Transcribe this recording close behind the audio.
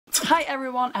Hi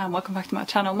everyone and welcome back to my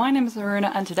channel. My name is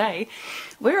Aruna and today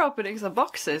we're opening some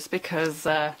boxes because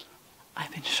I've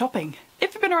been shopping.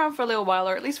 If you've been around for a little while,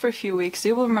 or at least for a few weeks,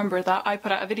 you will remember that I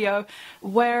put out a video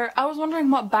where I was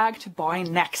wondering what bag to buy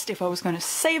next, if I was going to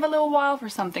save a little while for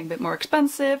something a bit more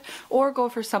expensive or go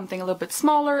for something a little bit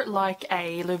smaller like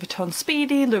a Louis Vuitton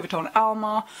Speedy, Louis Vuitton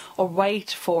Alma, or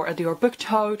wait for a Dior Book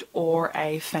Tote or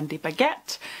a Fendi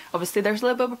Baguette. Obviously there's a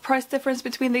little bit of a price difference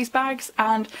between these bags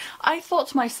and I thought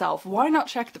to myself, why not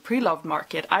check the pre-loved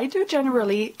market? I do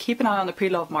generally keep an eye on the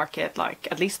pre-loved market, like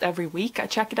at least every week I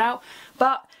check it out,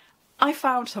 but I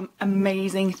found some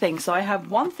amazing things. So I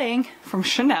have one thing from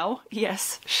Chanel,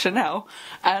 yes, Chanel,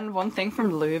 and one thing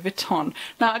from Louis Vuitton.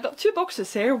 Now I got two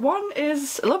boxes here. One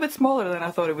is a little bit smaller than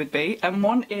I thought it would be, and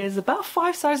one is about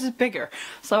 5 sizes bigger.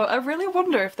 So I really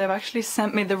wonder if they've actually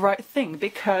sent me the right thing,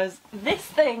 because this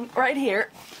thing right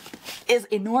here is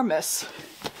enormous.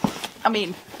 I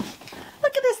mean,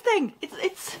 look at this thing.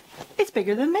 It's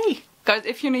bigger than me. Guys,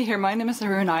 if you're new here, my name is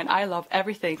Aruna and I love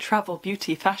everything travel,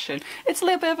 beauty, fashion. It's a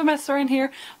little bit of a mess around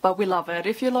here, but we love it.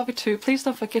 If you love it too, please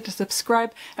don't forget to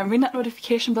subscribe and ring that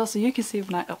notification bell so you can see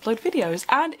when I upload videos.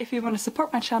 And if you want to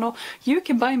support my channel, you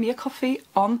can buy me a coffee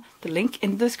on the link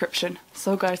in the description.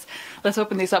 So guys, let's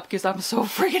open these up because I'm so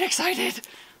freaking excited.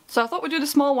 So I thought we'd do the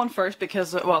small one first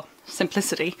because, well,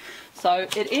 simplicity. So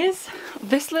it is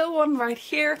this little one right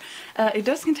here. It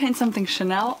does contain something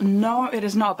Chanel. No, it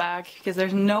is not a bag because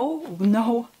there's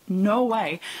no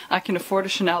way I can afford a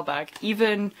Chanel bag,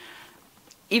 even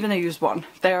a used one.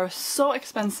 They are so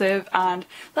expensive and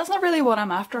that's not really what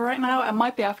I'm after right now. I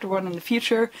might be after one in the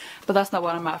future, but that's not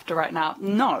what I'm after right now.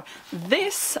 No,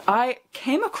 this I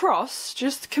came across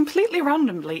just completely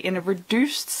randomly in a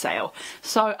reduced sale.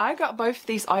 So I got both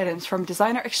these items from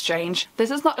Designer Exchange.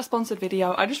 This is not a sponsored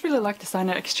video, I just really like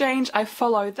Designer Exchange. I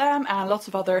follow them and lots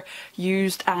of other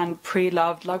used and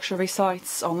pre-loved luxury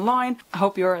sites online. I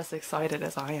hope you're as excited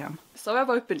as I am. So I've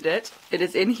opened it, it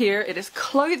is in here, it is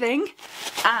clothing,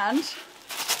 and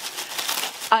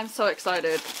I'm so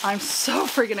excited. I'm so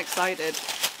freaking excited.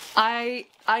 I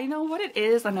know what it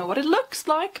is, I know what it looks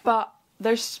like, but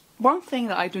there's one thing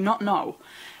that I do not know.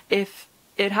 If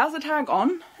it has a tag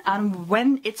on and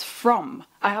when it's from.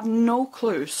 I have no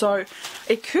clue. So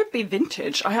it could be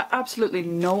vintage, I have absolutely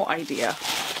no idea.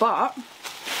 But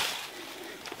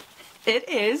it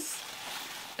is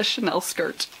a Chanel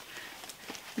skirt.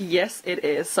 Yes, it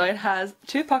is. So it has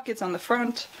two pockets on the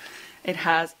front, it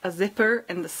has a zipper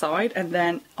in the side, and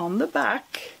then on the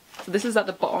back, so this is at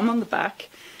the bottom on the back,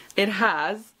 it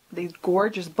has these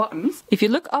gorgeous buttons. If you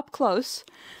look up close,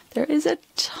 there is a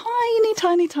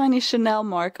tiny Chanel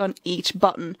mark on each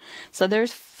button. So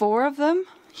there's 4 of them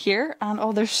here, and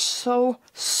oh, they're so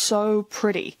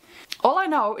pretty. All I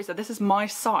know is that this is my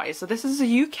size, so this is a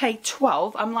UK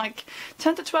 12, I'm like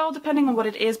 10 to 12 depending on what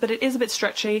it is, but it is a bit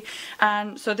stretchy,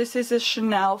 and so this is a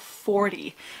Chanel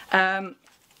 40. Oh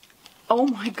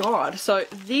my god, so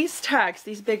these tags,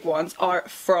 these big ones, are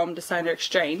from Designer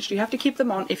Exchange. You have to keep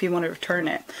them on if you want to return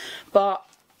it, but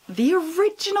the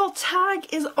original tag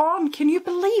is on, can you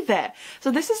believe it?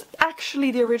 So this is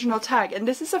actually the original tag, and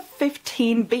this is a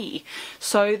 15B.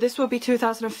 So this will be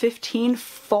 2015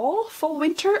 fall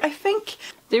winter, I think.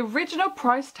 The original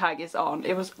price tag is on.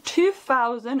 It was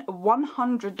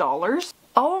 $2,100.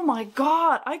 Oh my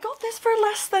god, I got this for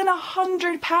less than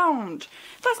 £100.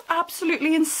 That's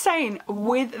absolutely insane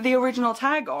with the original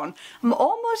tag on. I'm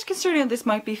almost considering this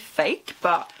might be fake,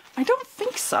 but I don't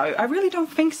think so. I really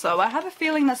don't think so. I have a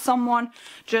feeling that someone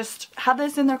just had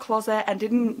this in their closet and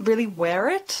didn't really wear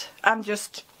it and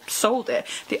just sold it.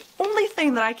 The only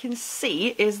thing that I can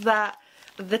see is that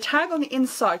the tag on the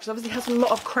inside, because obviously it has a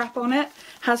lot of crap on it,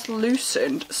 has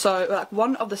loosened. So like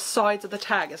one of the sides of the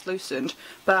tag is loosened,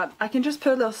 but I can just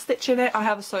put a little stitch in it. I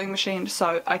have a sewing machine,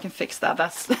 so I can fix that.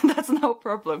 That's no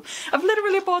problem. I've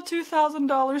literally bought a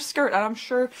 $2,000 skirt, and I'm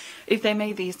sure if they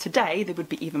made these today they would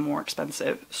be even more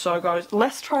expensive. So guys,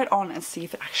 let's try it on and see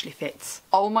if it actually fits.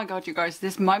 Oh my god, you guys,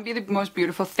 this might be the most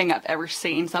beautiful thing I've ever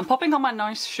seen. So I'm popping on my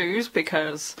nice shoes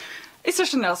because it's a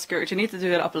Chanel skirt, you need to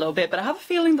do it up a little bit, but I have a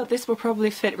feeling that this will probably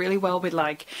fit really well with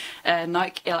like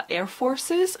Nike Air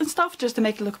Forces and stuff, just to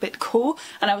make it look a bit cool.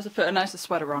 And I also put a nicer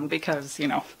sweater on because, you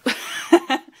know.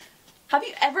 Have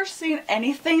you ever seen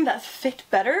anything that fit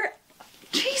better?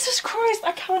 Jesus Christ,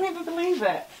 I can't even believe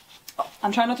it. Oh,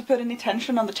 I'm trying not to put any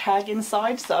tension on the tag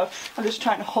inside, so I'm just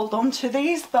trying to hold on to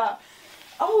these, but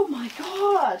oh my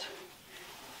god.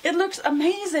 It looks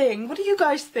amazing. What do you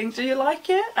guys think? Do you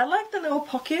like it? I like the little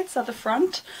pockets at the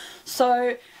front.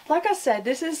 So, like I said,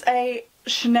 this is a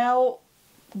Chanel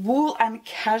wool and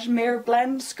cashmere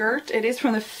blend skirt. It is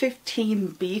from the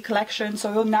 15B collection,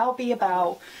 so it will now be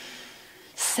about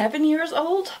 7 years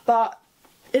old, but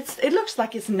it looks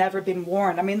like it's never been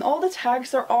worn. I mean, all the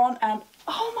tags are on, and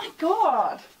oh my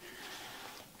god,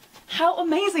 how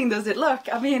amazing does it look?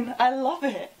 I mean, I love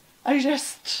it. I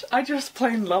just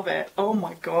plain love it. Oh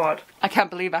my god. I can't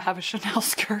believe I have a Chanel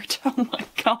skirt. Oh my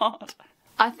god.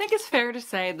 I think it's fair to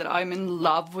say that I'm in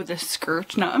love with this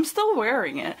skirt now. I'm still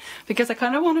wearing it because I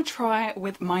kind of want to try it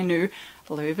with my new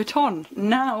Louis Vuitton.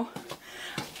 Now,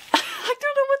 I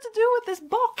don't know what to do with this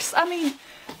box. I mean,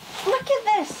 look at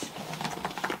this.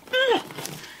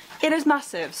 It is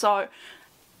massive, so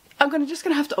I'm just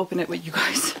gonna have to open it with you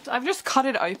guys. I've just cut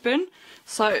it open,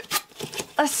 so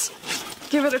let's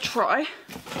give it a try.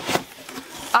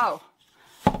 Oh,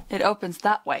 it opens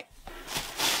that way.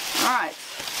 Alright.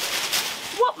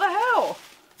 What the hell?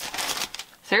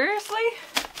 Seriously?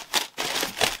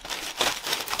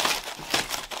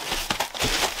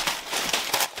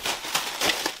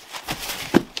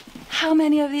 How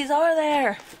many of these are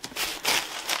there?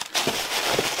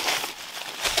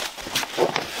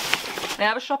 They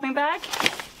have a shopping bag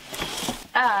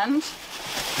and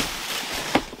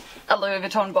a Louis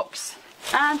Vuitton box.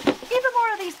 And even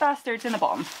more of these bastards in the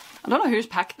bottom. I don't know who's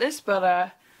packed this,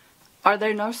 but are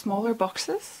there no smaller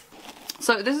boxes?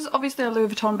 So this is obviously a Louis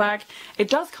Vuitton bag. It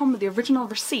does come with the original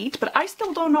receipt, but I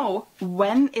still don't know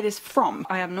when it is from.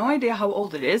 I have no idea how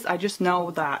old it is. I just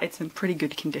know that it's in pretty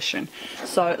good condition.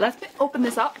 So let's open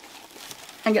this up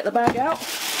and get the bag out.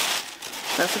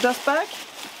 That's the dust bag.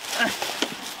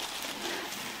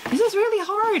 This is really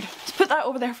hard. Let's put that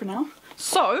over there for now.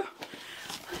 So,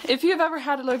 if you've ever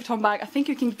had a Louis Vuitton bag, I think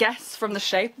you can guess from the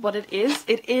shape what it is.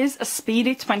 It is a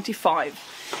Speedy 25.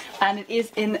 And it is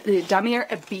in the damier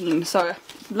ebene. So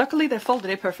luckily they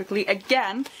folded it perfectly.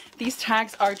 Again, these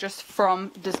tags are just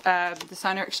from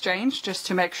designer exchange, just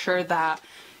to make sure that,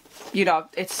 you know,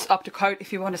 it's up to code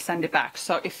if you want to send it back.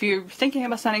 So if you're thinking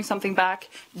about sending something back,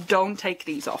 don't take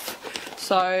these off.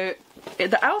 So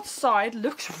the outside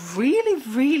looks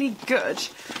really good.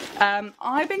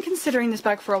 I've been considering this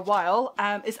bag for a while.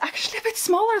 It's actually a bit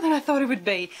smaller than I thought it would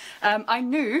be. I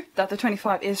knew that the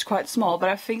 25 is quite small, but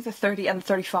I think the 30 and the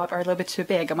 35 are a little bit too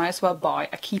big. I might as well buy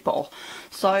a keep-all.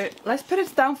 So let's put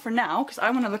it down for now, because I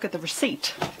want to look at the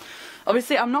receipt.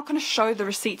 Obviously, I'm not going to show the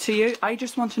receipt to you. I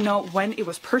just want to know when it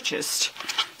was purchased.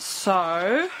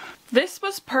 So this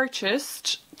was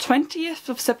purchased 20th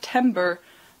of September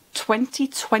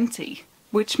 2020,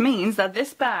 which means that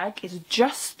this bag is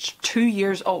just 2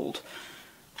 years old.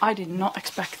 I did not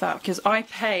expect that, because I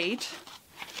paid,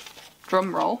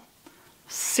 drumroll,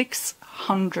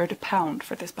 £600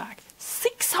 for this bag.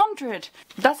 600!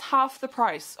 That's half the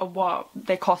price of what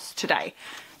they cost today.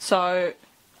 So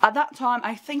at that time,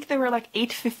 I think they were like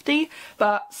 £8.50,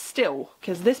 but still,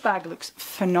 because this bag looks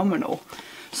phenomenal.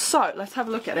 So let's have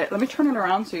a look at it. Let me turn it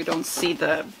around so you don't see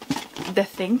the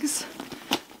things.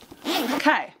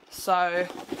 Okay, so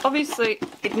obviously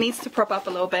it needs to prop up a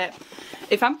little bit.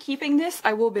 If I'm keeping this,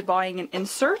 I will be buying an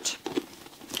insert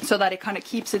so that it kind of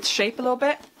keeps its shape a little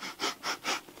bit.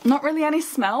 Not really any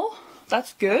smell.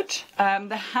 That's good.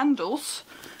 The handles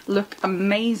look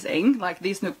amazing. Like,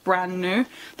 these look brand new.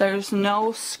 There's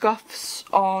no scuffs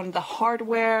on the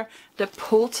hardware. The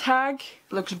pull tag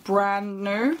looks brand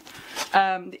new.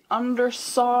 The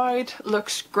underside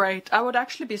looks great. I would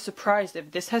actually be surprised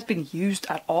if this has been used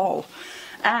at all.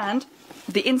 And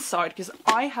the inside, because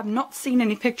I have not seen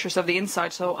any pictures of the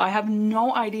inside, so I have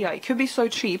no idea. It could be so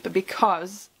cheap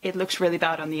because it looks really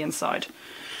bad on the inside.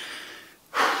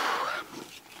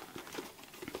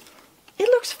 It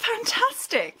looks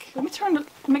fantastic. Let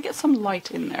me get some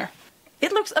light in there.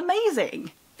 It looks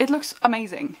amazing. It looks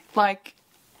amazing. Like,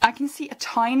 I can see a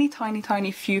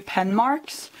tiny few pen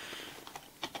marks,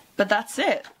 but that's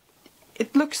it.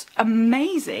 It looks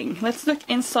amazing. Let's look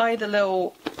inside the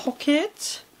little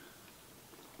pocket.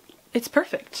 It's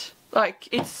perfect. Like,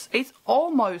 it's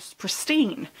almost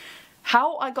pristine.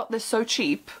 How I got this so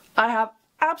cheap, I have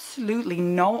absolutely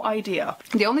no idea.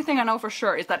 The only thing I know for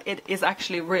sure is that it is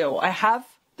actually real. I have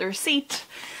the receipt.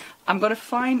 I'm gonna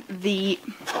find the...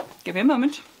 Give me a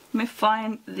moment. Let me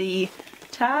find the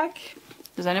tag.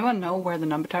 Does anyone know where the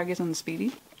number tag is on the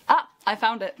Speedy? Ah, I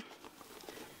found it.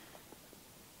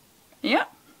 Yeah,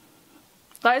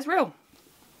 that is real.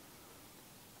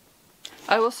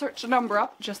 I will search the number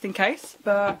up just in case,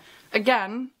 but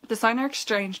again, designer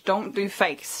exchange don't do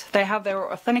fakes. They have their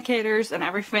authenticators and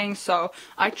everything, so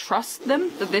I trust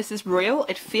them that this is real.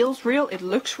 It feels real, it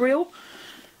looks real.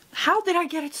 How did I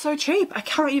get it so cheap? I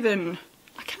can't even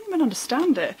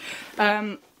understand it.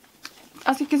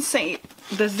 As you can see,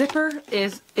 the zipper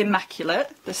is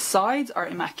immaculate, the sides are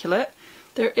immaculate.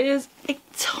 There is a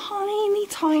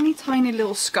tiny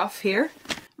little scuff here.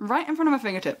 right in front of my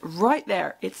fingertip, right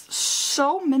there. It's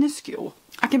so minuscule.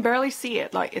 I can barely see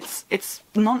it, like it's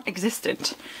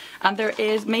non-existent. And there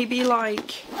is maybe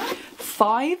like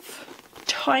 5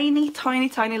 tiny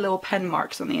little pen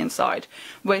marks on the inside,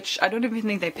 which I don't even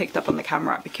think they picked up on the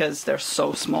camera because they're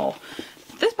so small.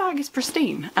 This bag is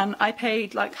pristine and I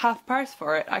paid like half price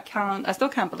for it. I still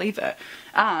can't believe it.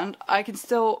 And I can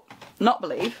still not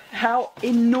believe how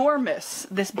enormous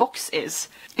this box is.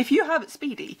 If you have it,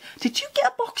 Speedy, did you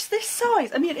get a box this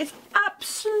size? I mean, it's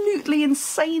absolutely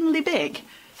insanely big.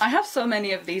 I have so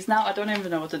many of these now, I don't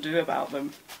even know what to do about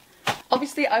them.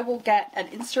 Obviously I will get an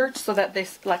insert so that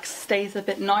this like stays a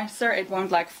bit nicer, it won't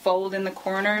like fold in the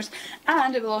corners,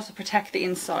 and it will also protect the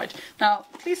inside. Now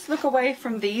please look away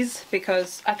from these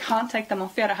because I can't take them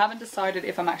off yet. I haven't decided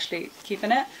if I'm actually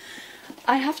keeping it.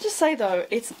 I have to say though,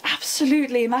 it's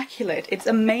absolutely immaculate, it's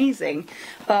amazing,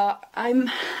 but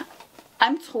I'm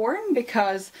torn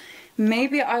because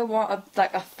maybe I want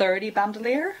like a 30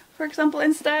 bandolier, for example,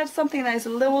 instead, something that is a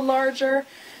little larger.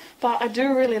 But I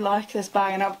do really like this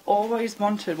bag and I've always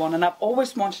wanted one, and I've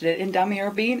always wanted it in damier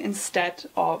bean instead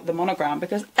of the monogram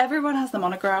because everyone has the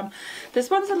monogram. This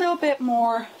one's a little bit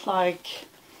more like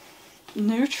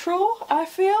neutral, I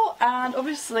feel, and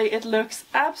obviously it looks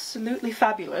absolutely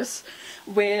fabulous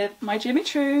with my Jimmy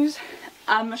Choos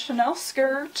and my Chanel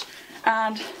skirt,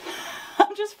 and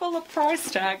I'm just full of price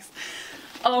tags.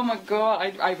 Oh my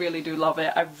god, I really do love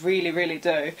it. I really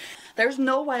do. There's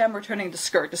no way I'm returning the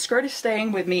skirt. The skirt is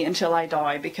staying with me until I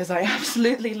die because I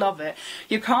absolutely love it.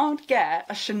 You can't get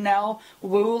a Chanel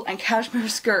wool and cashmere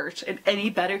skirt in any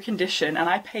better condition, and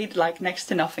I paid like next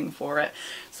to nothing for it.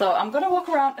 So I'm gonna walk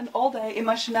around all day in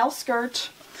my Chanel skirt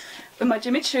with my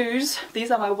Jimmy Choos. These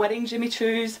are my wedding Jimmy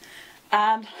Choos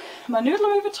and my new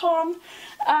Louis Vuitton,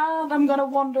 and I'm gonna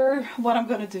wonder what I'm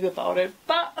gonna do about it.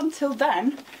 But until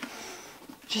then,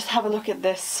 just have a look at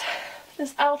this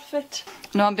outfit.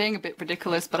 No, I'm being a bit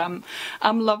ridiculous, but I'm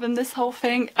loving this whole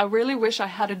thing. I really wish I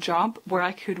had a job where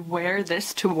I could wear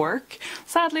this to work.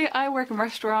 Sadly, I work in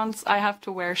restaurants, I have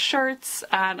to wear shirts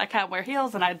and I can't wear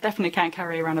heels, and I definitely can't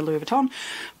carry around a Louis Vuitton,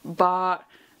 but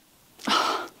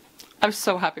I'm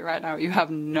so happy right now, you have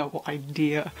no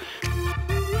idea.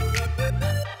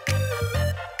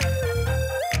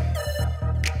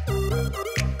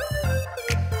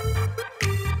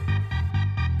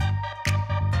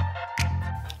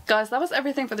 Guys, that was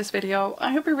everything for this video.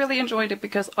 I hope you really enjoyed it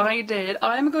because I did.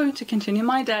 I'm going to continue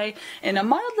my day in a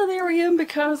mild delirium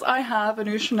because I have a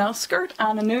new Chanel skirt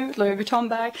and a new Louis Vuitton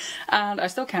bag, and I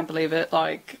still can't believe it.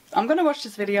 Like, I'm gonna watch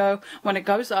this video when it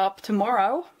goes up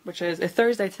tomorrow, which is a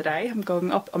Thursday today. I'm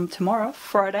going up on tomorrow,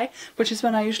 Friday, which is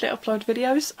when I usually upload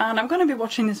videos, and I'm gonna be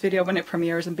watching this video when it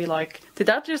premieres and be like, did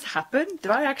that just happen?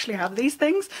 Did I actually have these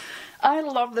things? I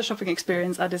love the shopping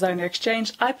experience at Designer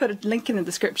Exchange. I put a link in the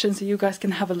description so you guys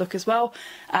can have a look as well.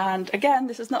 And again,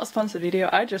 this is not a sponsored video,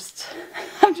 I'm just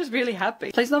really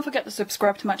happy. Please don't forget to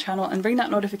subscribe to my channel and ring that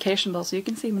notification bell so you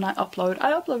can see when I upload.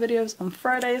 I upload videos on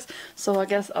Fridays, so I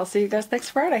guess I'll see you guys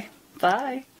next Friday.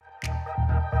 Bye!